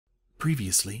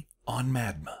Previously on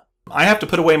MADMA. I have to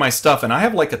put away my stuff, and I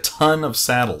have like a ton of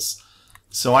saddles.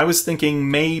 So I was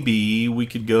thinking maybe we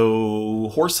could go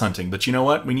horse hunting, but you know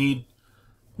what? We need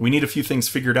a few things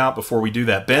figured out before we do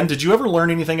that. Ben, did you ever learn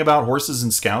anything about horses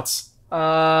and scouts?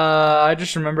 I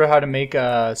just remember how to make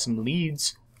some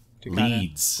leads.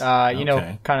 Leads. You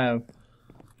know, kind of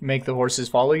make the horses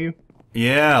follow you.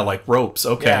 Yeah, like ropes.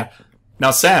 Okay. Yeah. Now,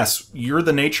 Sass, you're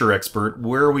the nature expert.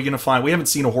 Where are we going to find... We haven't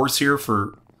seen a horse here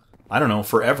for, I don't know,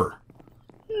 forever.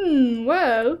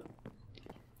 Well...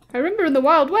 I remember in the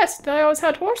Wild West they always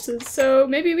had horses, so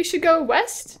maybe we should go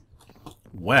west?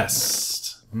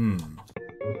 West.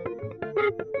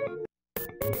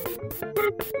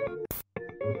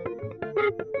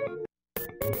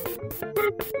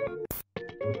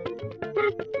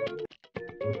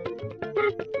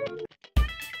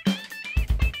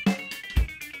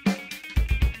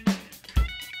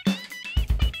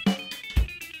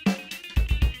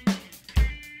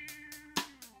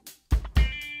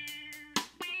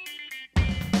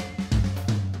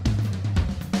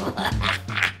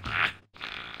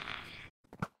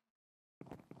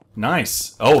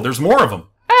 Nice. Oh, there's more of them.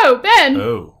 Oh, Ben!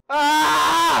 Oh.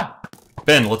 Ah!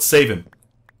 Ben, let's save him.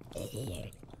 I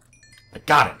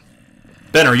got him.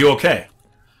 Ben, are you okay?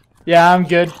 Yeah, I'm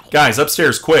good. Guys,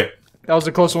 upstairs, quick. That was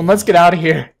a close one. Let's get out of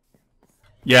here.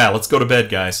 Yeah, let's go to bed,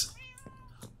 guys.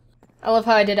 I love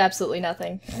how I did absolutely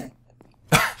nothing.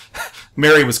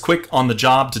 Mary was quick on the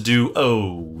job to do,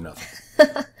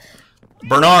 nothing.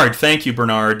 Bernard, thank you,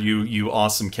 Bernard, you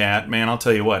awesome cat. Man, I'll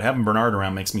tell you what, having Bernard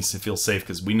around makes me feel safe,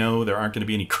 because we know there aren't going to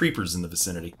be any creepers in the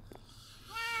vicinity.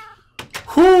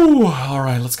 Whew!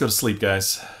 Alright, let's go to sleep,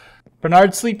 guys.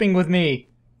 Bernard's sleeping with me.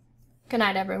 Good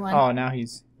night, everyone. Oh, now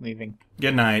he's leaving.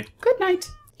 Good night. Good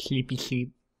night. Sleepy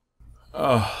sleep.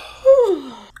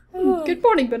 Oh. Good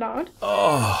morning, Bernard.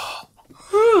 Oh.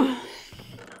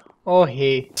 Oh,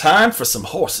 hey. Time for some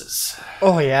horses.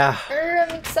 Oh, yeah.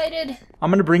 I'm excited. I'm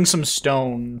gonna bring some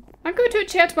stone. I'm going to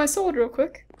enchant my sword real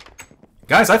quick.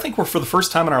 Guys, I think for the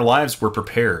first time in our lives, we're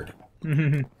prepared.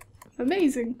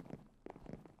 Amazing.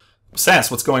 Sass,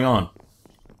 what's going on?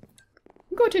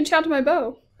 I'm going to enchant my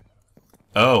bow.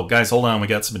 Oh, guys, hold on. We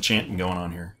got some enchanting going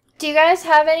on here. Do you guys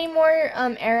have any more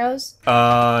arrows?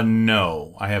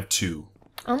 No. I have 2.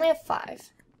 I only have 5.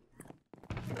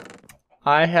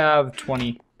 I have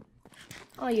 20.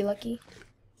 Oh, you lucky.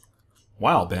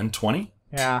 Wow, Ben, 20?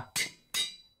 Yeah.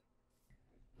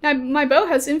 Now, my bow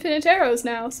has infinite arrows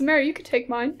now, so Mary, you could take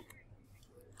mine.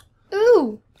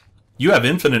 Ooh! You have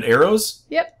infinite arrows?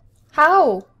 Yep.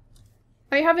 How?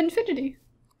 I have infinity.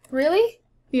 Really?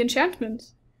 The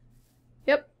enchantment.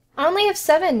 Yep. I only have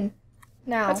 7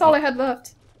 now. That's all I had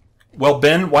left. Well,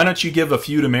 Ben, why don't you give a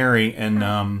few to Mary, and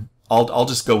I'll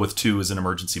just go with 2 as an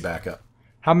emergency backup.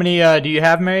 How many do you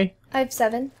have, Mary? I have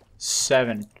 7.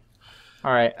 7.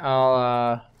 Alright,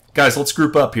 I'll Guys, let's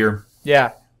group up here.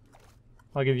 yeah.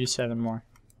 I'll give you 7 more.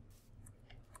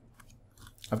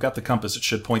 I've got the compass. It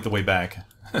should point the way back.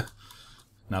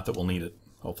 Not that we'll need it,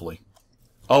 hopefully.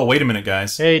 Oh, wait a minute,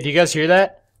 guys. Hey, do you guys hear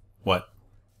that? What?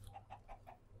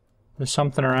 There's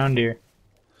something around here.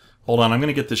 Hold on, I'm going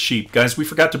to get the sheep. Guys, we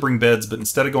forgot to bring beds, but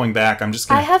instead of going back, I'm just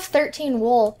going I have 13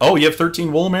 wool. Oh, you have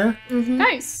 13 wool, Mary? Mm-hmm.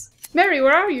 Nice. Mary,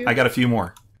 where are you? I got a few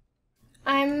more.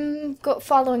 I'm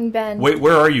following Ben. Wait,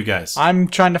 where are you guys? I'm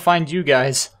trying to find you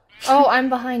guys. Oh, I'm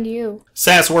behind you.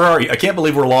 Sass, where are you? I can't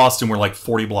believe we're lost and we're like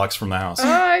 40 blocks from the house.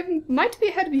 I might be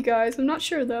ahead of you guys. I'm not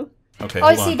sure, though. Okay, Oh,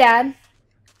 I hold see on. Dad.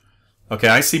 Okay,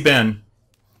 I see Ben.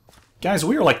 Guys,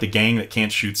 we are like the gang that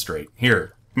can't shoot straight.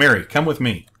 Here, Mary, come with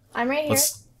me. I'm right here.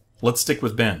 Let's stick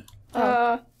with Ben.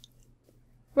 Where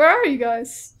are you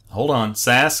guys? Hold on.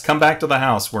 Sass, come back to the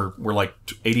house. We're like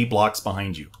 80 blocks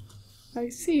behind you. I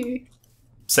see.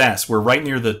 Sass, we're right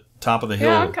near the top of the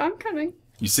hill. Yeah, I'm coming.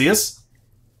 You see us?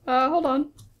 Hold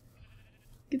on.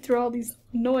 Get through all these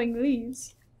annoying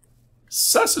leaves.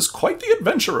 Sass is quite the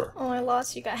adventurer. Oh, I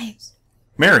lost you guys.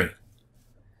 Mary,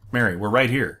 we're right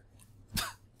here.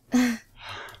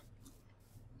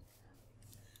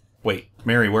 Wait,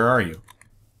 Mary, where are you?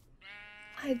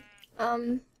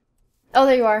 Oh,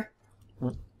 there you are.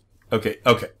 Okay.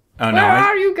 Oh, no, Where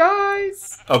are you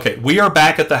guys? Okay, we are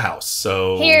back at the house,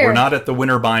 so Here. we're not at the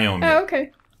winter biome yet. Oh,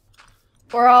 okay.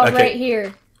 We're all Okay. right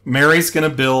here. Mary's gonna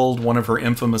build one of her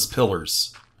infamous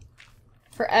pillars.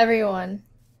 For everyone.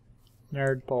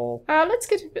 Nerd bowl. Let's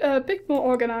get a bit more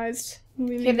organized.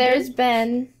 Okay, there's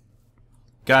Ben.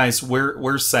 Guys,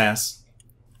 where's Sass?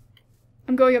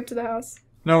 I'm going up to the house.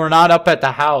 No, we're not up at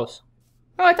the house.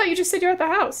 Oh, I thought you just said you're at the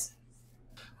house.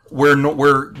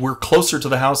 We're closer to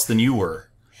the house than you were.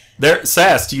 There,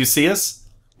 Sass, do you see us?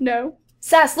 No.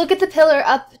 Sass, look at the pillar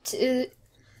up to...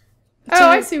 Oh,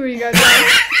 I see where you guys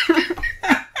are.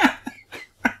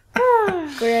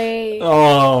 Great.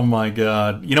 Oh my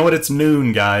god. You know what? It's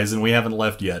noon, guys, and we haven't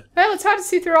left yet. Well, it's hard to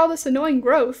see through all this annoying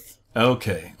growth.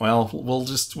 Okay. Well, we'll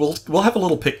have a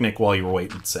little picnic while you're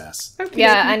waiting, Sass. Okay.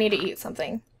 Yeah, I need to eat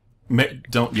something. We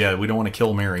don't want to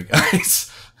kill Mary,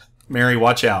 guys. Mary,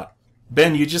 watch out.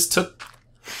 Ben, you just took...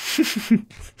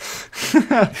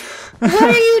 What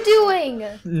are you doing?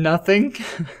 Nothing.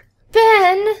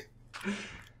 Ben!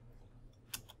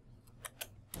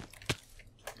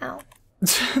 Ow.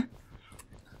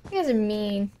 You guys are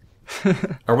mean.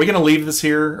 Are we going to leave this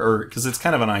here? Or because it's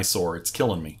kind of an eyesore. It's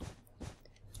killing me.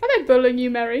 Are they bullying you,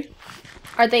 Mary?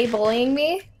 Are they bullying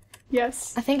me?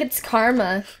 Yes. I think it's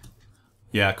karma.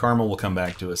 Yeah, karma will come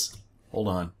back to us. Hold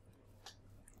on.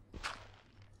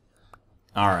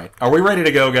 Alright. Are we ready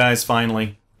to go, guys,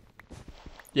 finally?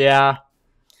 Yeah.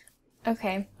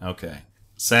 Okay. Okay.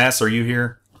 Sass, are you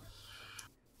here?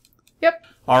 Yep.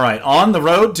 Alright, on the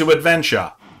road to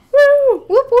adventure. Woo!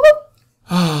 Whoop whoop.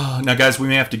 Now, guys, we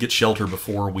may have to get shelter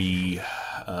before we...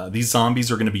 these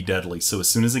zombies are going to be deadly, so as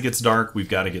soon as it gets dark, we've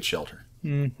got to get shelter.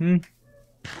 Mm-hmm.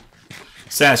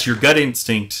 Sass, your gut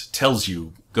instinct tells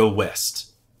you go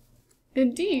west.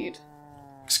 Indeed.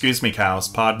 Excuse me, cows.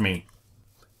 Pardon me.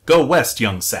 Go west,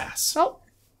 young Sass. Well,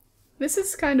 this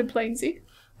is kind of plainsy.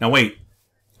 Now, wait.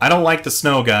 I don't like the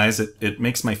snow, guys. It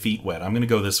makes my feet wet. I'm going to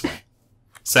go this way.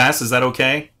 Sass, is that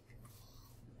okay?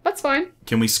 That's fine.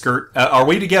 Can we skirt? Are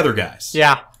we together, guys?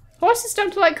 Yeah. Horses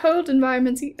don't like cold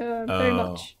environments very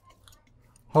much.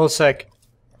 Hold a sec.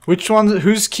 Which one?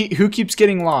 Who keeps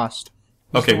getting lost?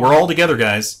 Okay, we're all together,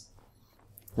 guys.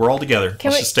 We're all together. Can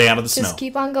Let's we just stay out of the snow. Just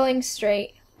keep on going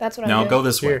straight. That's what I'm No, doing. go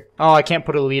this way. Here. Oh, I can't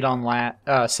put a lead on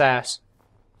Sass.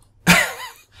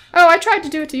 Oh, I tried to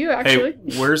do it to you, actually.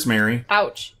 Hey, where's Mary?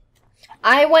 Ouch.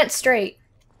 I went straight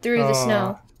through the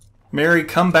snow. Mary,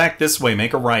 come back this way.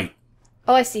 Make a right.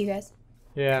 Oh, I see you guys.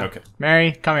 Yeah. Okay.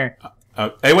 Mary, come here.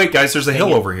 Hey, wait, guys. There's a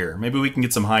hill over here. Maybe we can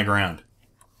get some high ground.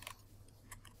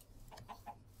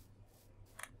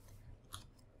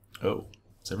 Oh,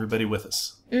 is everybody with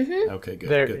us? Mm-hmm. Okay, good.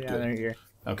 There. Good. Yeah, Good. there you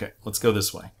go. Okay, let's go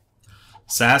this way.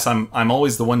 Sass, I'm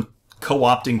always the one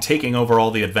co-opting, taking over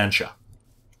all the adventure.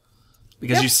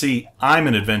 Because Yep. you see, I'm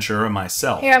an adventurer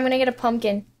myself. Here, I'm gonna get a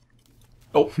pumpkin.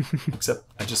 Oh, except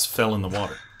I just fell in the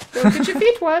water. Don't get your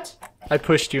feet wet. I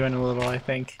pushed you in a little, I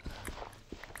think.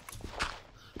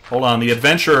 Hold on, the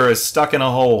adventurer is stuck in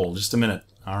a hole. Just a minute.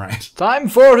 All right. Time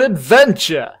for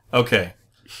adventure. Okay.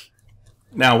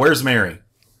 Now, where's Mary?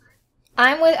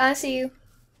 I see you.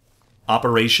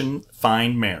 Operation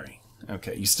Find Mary.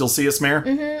 Okay, you still see us, Mare?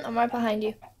 Mm-hmm. I'm right behind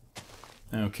you.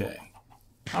 Okay.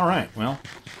 All right, well,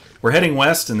 we're heading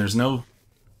west, and there's no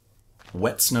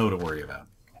wet snow to worry about.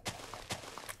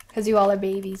 Because you all are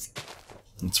babies.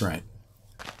 That's right.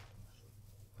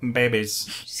 Babies.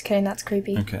 Just kidding, that's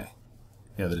creepy. Okay.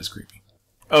 Yeah, that is creepy.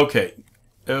 Okay.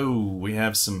 Oh, we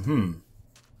have some,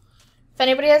 If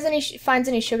anybody has finds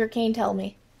any sugar cane, tell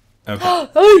me. Okay.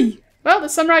 Hey! Well,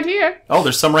 there's some right here. Oh,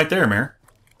 there's some right there, Mare.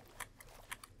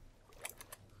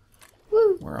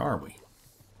 Woo. Where are we?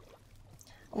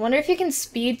 I wonder if you can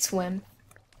speed swim.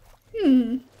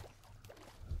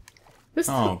 This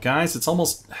Oh, guys, it's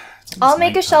almost I'll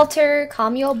make a nighttime. shelter.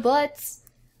 Calm your butts.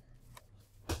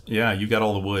 Yeah, you got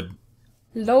all the wood.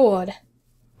 Lord.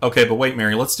 Okay, but wait,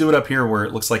 Mary, let's do it up here where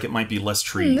it looks like it might be less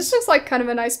trees. this looks like kind of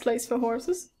a nice place for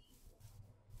horses.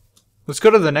 Let's go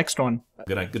to the next one.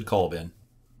 Good call, Ben.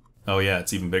 Oh, yeah,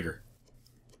 it's even bigger.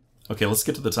 Okay, let's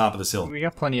get to the top of this hill. We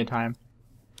got plenty of time.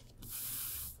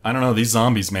 I don't know, these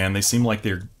zombies, man, they seem like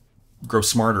they grow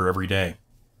smarter every day.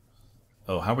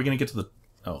 Oh, how are we going to get to the...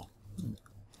 Oh.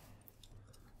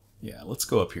 Yeah, let's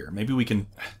go up here. Maybe we can...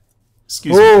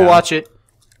 Excuse me, Oh, cow. watch it.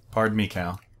 Pardon me,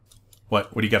 cow.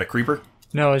 What do you got, a creeper?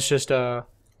 No, it's just a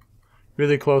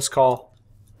really close call.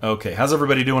 Okay, how's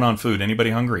everybody doing on food? Anybody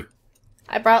hungry?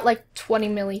 I brought like 20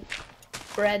 milli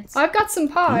breads. I've got some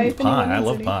pie. Ooh, if anyone pie. I needs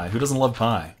love any. pie. Who doesn't love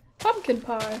pie? Pumpkin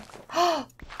pie.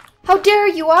 How dare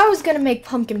you? I was gonna make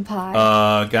pumpkin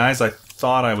pie. Guys, I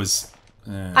thought I was...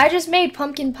 I just made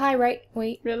pumpkin pie, right?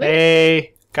 Wait. Really?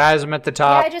 Hey, guys, I'm at the Yeah,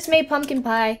 top. I just made pumpkin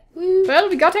pie. Woo. Well,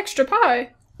 we got extra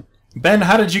pie. Ben,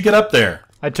 how did you get up there?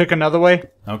 I took another way.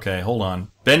 Okay, hold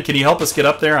on. Ben, can you help us get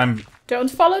up there?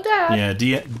 Don't follow Dad. Yeah,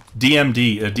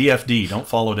 DFD. Don't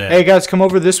follow Dad. Hey, guys, come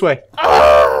over this way.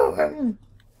 Oh!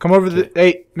 Come over the...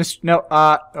 Hey, no,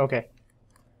 okay.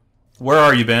 Where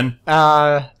are you, Ben?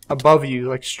 Above you,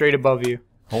 like straight above you.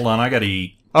 Hold on, I gotta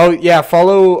eat. Oh, yeah,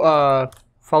 follow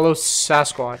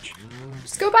Sasquatch.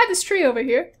 Just go by this tree over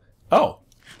here. Oh.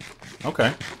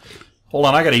 Okay. Hold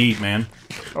on, I gotta eat, man.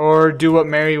 Or do what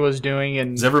Mary was doing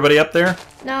and... Is everybody up there?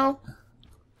 No.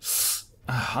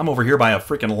 I'm over here by a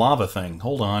freaking lava thing.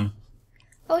 Hold on.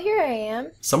 Oh, here I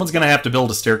am. Someone's gonna have to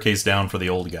build a staircase down for the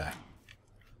old guy.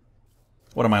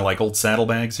 What am I, like old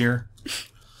saddlebags here?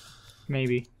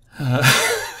 Maybe. Okay,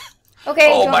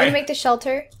 do you want me to make the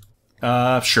shelter?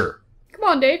 Sure. Come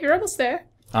on, Dave. You're almost there.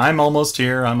 I'm almost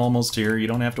here. I'm almost here. You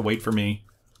don't have to wait for me.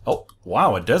 Oh,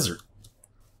 wow, a desert.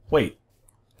 Wait.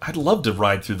 I'd love to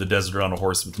ride through the desert on a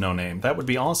horse with no name. That would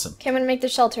be awesome. Okay, I'm gonna make the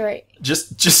shelter right.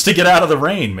 Just to get out of the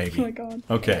rain, maybe. Oh my god.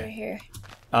 Okay. Right here.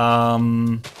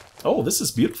 Oh, this is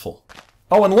beautiful.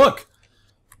 Oh, and look!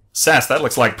 Sass, that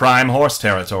looks like prime horse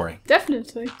territory.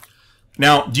 Definitely.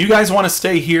 Now, do you guys want to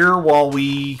stay here while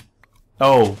we...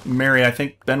 Oh, Mary, I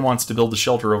think Ben wants to build the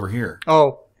shelter over here.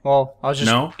 Oh, well, I was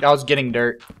just... No? I was getting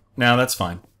dirt. No, that's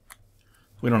fine.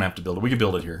 We don't have to build it. We can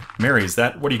build it here. Mary, is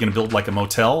that... What are you going to build, like a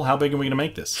motel? How big are we going to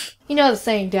make this? You know the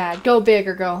saying, Dad. Go big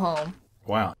or go home.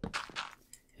 Wow.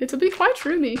 It'll be quite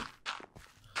roomy.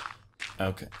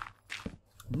 Okay.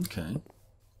 Okay.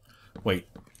 Wait.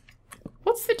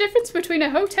 What's the difference between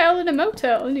a hotel and a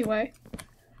motel, anyway?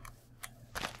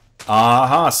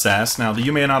 Aha, Sass. Now,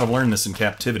 you may not have learned this in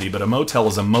captivity, but a motel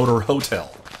is a motor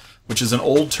hotel, which is an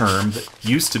old term that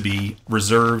used to be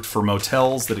reserved for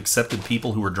motels that accepted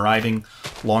people who were driving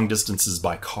long distances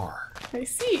by car. I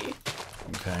see.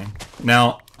 Okay.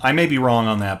 Now, I may be wrong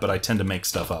on that, but I tend to make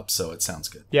stuff up, so it sounds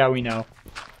good. Yeah, we know.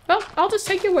 Well, I'll just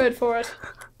take your word for it.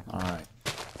 All right.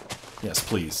 Yes,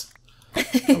 please.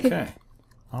 Okay.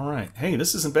 All right. Hey,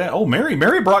 this isn't bad. Oh, Mary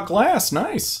brought glass.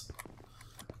 Nice.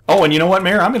 Oh, and you know what,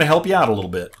 Mary? I'm going to help you out a little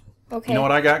bit. Okay. You know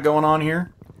what I got going on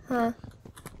here? Huh.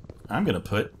 I'm going to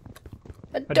put...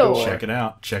 A door. Check it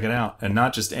out. Check it out. And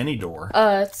not just any door.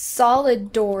 A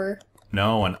solid door.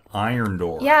 No, an iron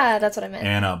door. Yeah, that's what I meant.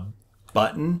 And a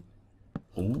button.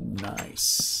 Ooh,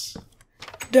 nice.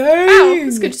 Wow,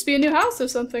 this could just be a new house or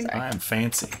something. I am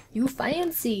fancy. You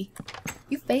fancy.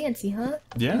 You fancy, huh?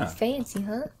 Yeah. You fancy,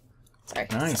 huh? Sorry.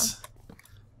 Nice.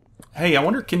 Hey, I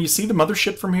wonder, can you see the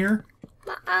mothership from here?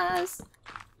 My eyes.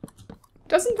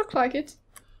 Doesn't look like it.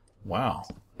 Wow.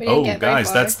 We didn't Oh, get very guys,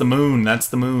 far. that's the moon. That's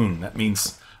the moon. That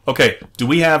means... Okay, do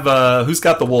we have... who's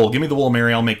got the wool? Give me the wool,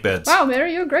 Mary. I'll make beds. Wow,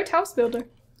 Mary, you're a great house builder.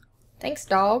 Thanks,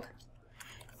 dog.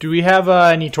 Do we have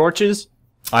any torches?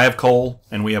 I have coal,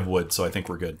 and we have wood, so I think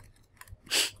we're good.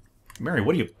 Mary,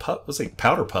 what do you... Let's say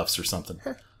powder puffs or something.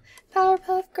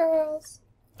 Powerpuff Girls.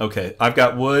 Okay, I've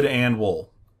got wood and wool.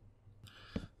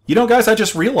 You know, guys, I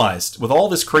just realized, with all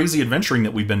this crazy adventuring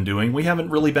that we've been doing, we haven't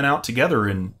really been out together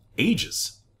in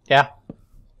ages. Yeah.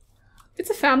 It's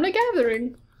a family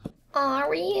gathering. Aw,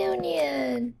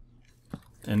 reunion.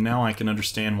 And now I can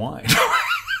understand why.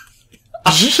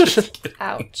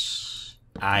 Ouch.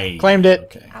 I Claimed it.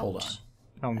 Okay, hold on.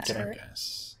 No, I'm kidding. hurt.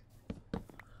 Guys.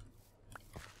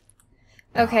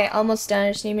 Okay, almost done.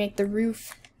 I just need to make the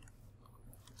roof.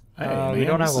 Hey, We man,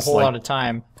 don't have this a is whole like- lot of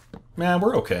time. Man,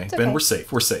 we're okay. Ben, okay. we're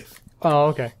safe. We're safe. Oh,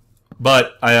 okay.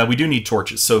 But we do need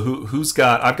torches. So who's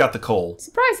got... I've got the coal.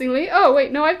 Surprisingly. Oh,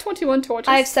 wait, no, I have 21 torches.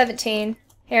 I have 17.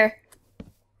 Here.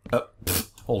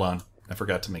 Hold on. I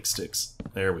forgot to make sticks.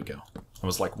 There we go. I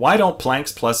was like, why don't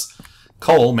planks plus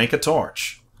coal make a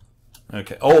torch?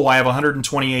 Okay. Oh, I have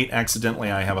 128.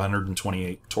 Accidentally, I have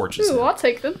 128 torches. Ooh, now. I'll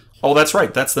take them. Oh, that's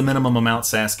right. That's the minimum amount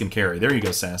Sass can carry. There you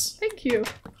go, Sass. Thank you.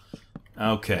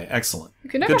 Okay, excellent. You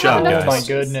can never Good have job, enough Oh guys. my torches.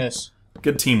 goodness.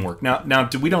 Good teamwork. Now,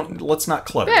 let's not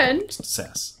clutter. Ben.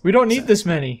 Sass. We don't need this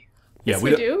many. Yeah, Yes,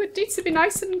 we do. It needs to be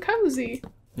nice and cozy.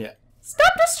 Yeah.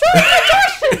 Stop destroying my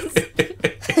torches!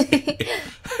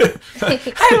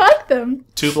 I like them.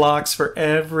 2 blocks for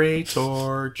every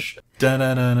torch.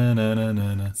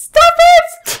 Da-na-na-na-na-na-na. Stop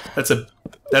it!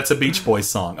 That's a Beach Boys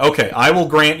song. Okay, I will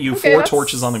grant you Okay, 4 that's-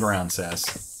 torches on the ground,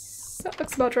 Sass. That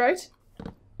looks about right.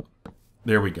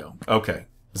 There we go. Okay.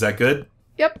 Is that good?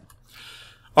 Yep.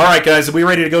 All right, guys, are we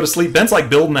ready to go to sleep? Ben's like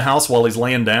building the house while he's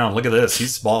laying down. Look at this.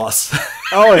 He's boss.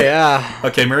 Oh, yeah.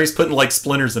 Okay, Mary's putting like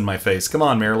splinters in my face. Come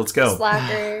on, Mary, let's go.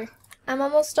 Slacker. I'm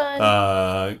almost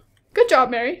done. Good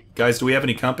job, Mary. Guys, do we have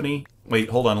any company? Wait,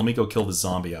 hold on. Let me go kill this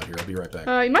zombie out here. I'll be right back.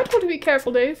 You might want to be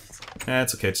careful, Dave.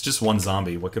 It's okay. It's just one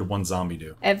zombie. What could one zombie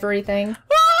do? Everything.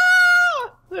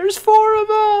 Ah, there's 4 of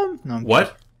them. No, I'm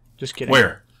What? just kidding.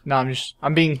 Where? No,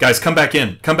 I'm being... Guys, come back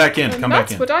in. Come back in. And Come back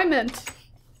that's in. what I meant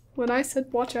when I said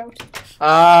watch out.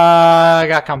 I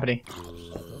got company.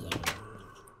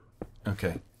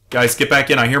 Okay. Guys, get back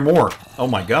in. I hear more. Oh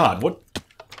my god.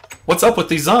 What's up with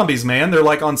these zombies, man? They're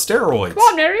like on steroids. Come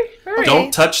on, Mary. Hurry.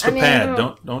 Don't touch the I mean, pad.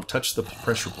 no. Don't touch the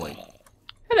pressure plate.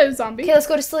 Hello, zombie. Okay, let's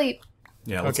go to sleep.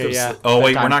 Yeah, let's Okay, go to yeah. sleep. Oh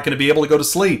wait, Bedtime. we're not going to be able to go to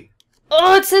sleep.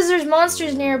 Oh, it says there's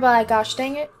monsters nearby. Gosh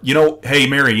dang it. You know, hey,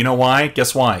 Mary, you know why?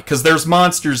 Guess why? Because there's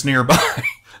monsters nearby.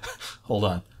 Hold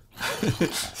on.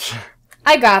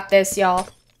 I got this, y'all.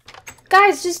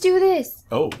 Guys, just do this.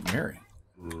 Oh, Mary.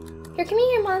 Here, come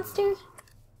here, monsters.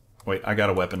 Wait, I got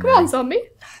a weapon, Come Mary. on, zombie.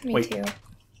 Me Wait. too.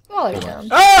 Well, they're dumb.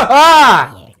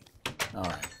 Ah! All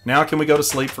right. Now can we go to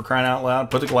sleep for crying out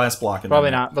loud? Put the glass block in Probably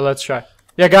there. not, but let's try.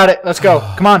 Yeah, got it. Let's go.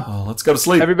 Come on. Oh, let's go to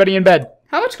sleep. Everybody in bed.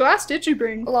 How much glass did you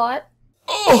bring? A lot.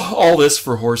 Oh, all this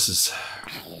for horses.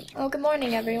 Oh, good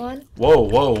morning, everyone. Whoa,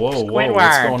 whoa, whoa, whoa.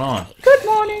 What's Squidward. going on? Good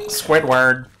morning.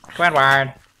 Squidward.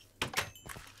 Squidward.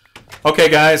 Okay,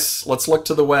 guys, let's look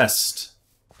to the west.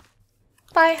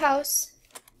 Bye, house.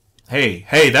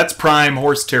 Hey, that's prime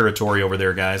horse territory over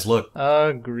there, guys. Look.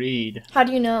 Agreed. How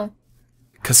do you know?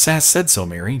 Because Sass said so,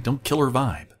 Mary. Don't kill her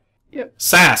vibe. Yep.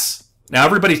 Sass! Now,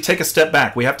 everybody take a step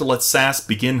back. We have to let Sass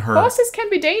begin her... Horses can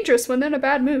be dangerous when they're in a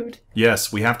bad mood.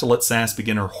 Yes, we have to let Sass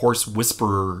begin her horse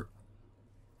whisperer...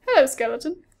 Hello,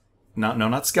 skeleton. No,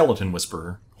 not skeleton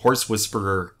whisperer. Horse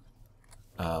whisperer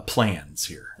plans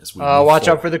here. As we move Watch out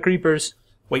forward. for the creepers.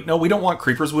 Wait, no, we don't want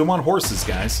creepers. We want horses,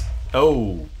 guys.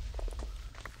 Oh.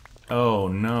 Oh,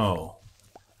 no.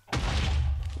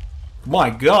 My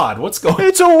God, what's going...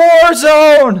 It's a war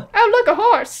zone! Oh, look, a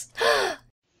horse.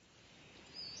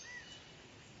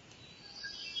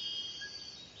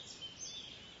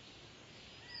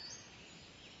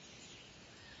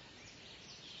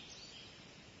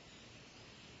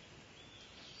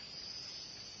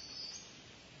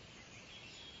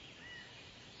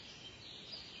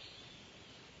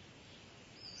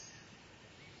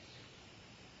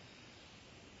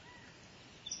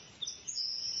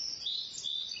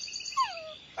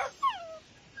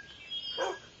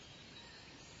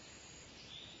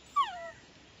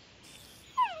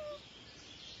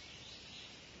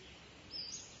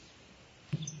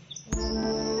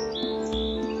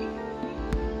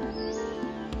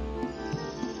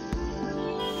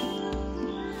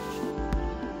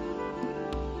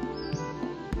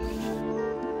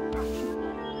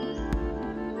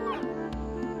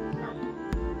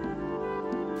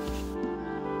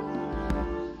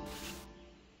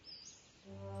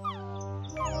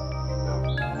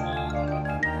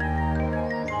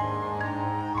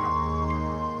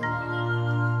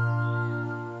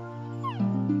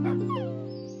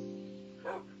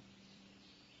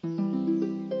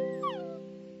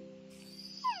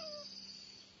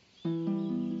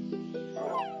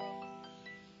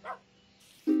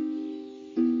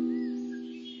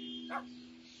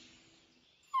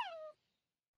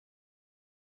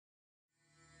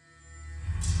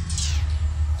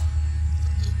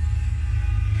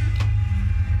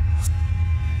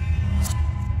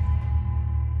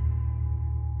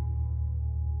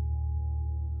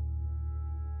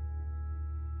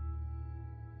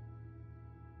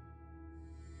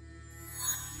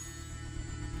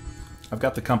 I've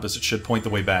got the compass. It should point the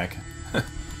way back.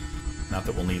 Not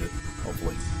that we'll need it,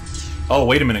 hopefully. Oh,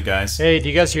 wait a minute, guys. Hey, do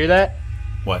you guys hear that?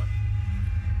 What?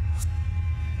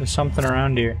 There's something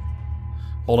around here.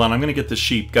 Hold on, I'm going to get the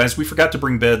sheep. Guys, we forgot to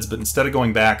bring beds, but instead of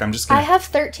going back, I'm just going I to... have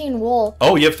 13 wool.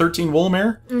 Oh, you have 13 wool,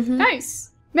 Mare? Mm-hmm.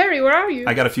 Nice. Mary, where are you?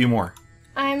 I got a few more.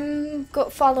 I'm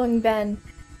following Ben.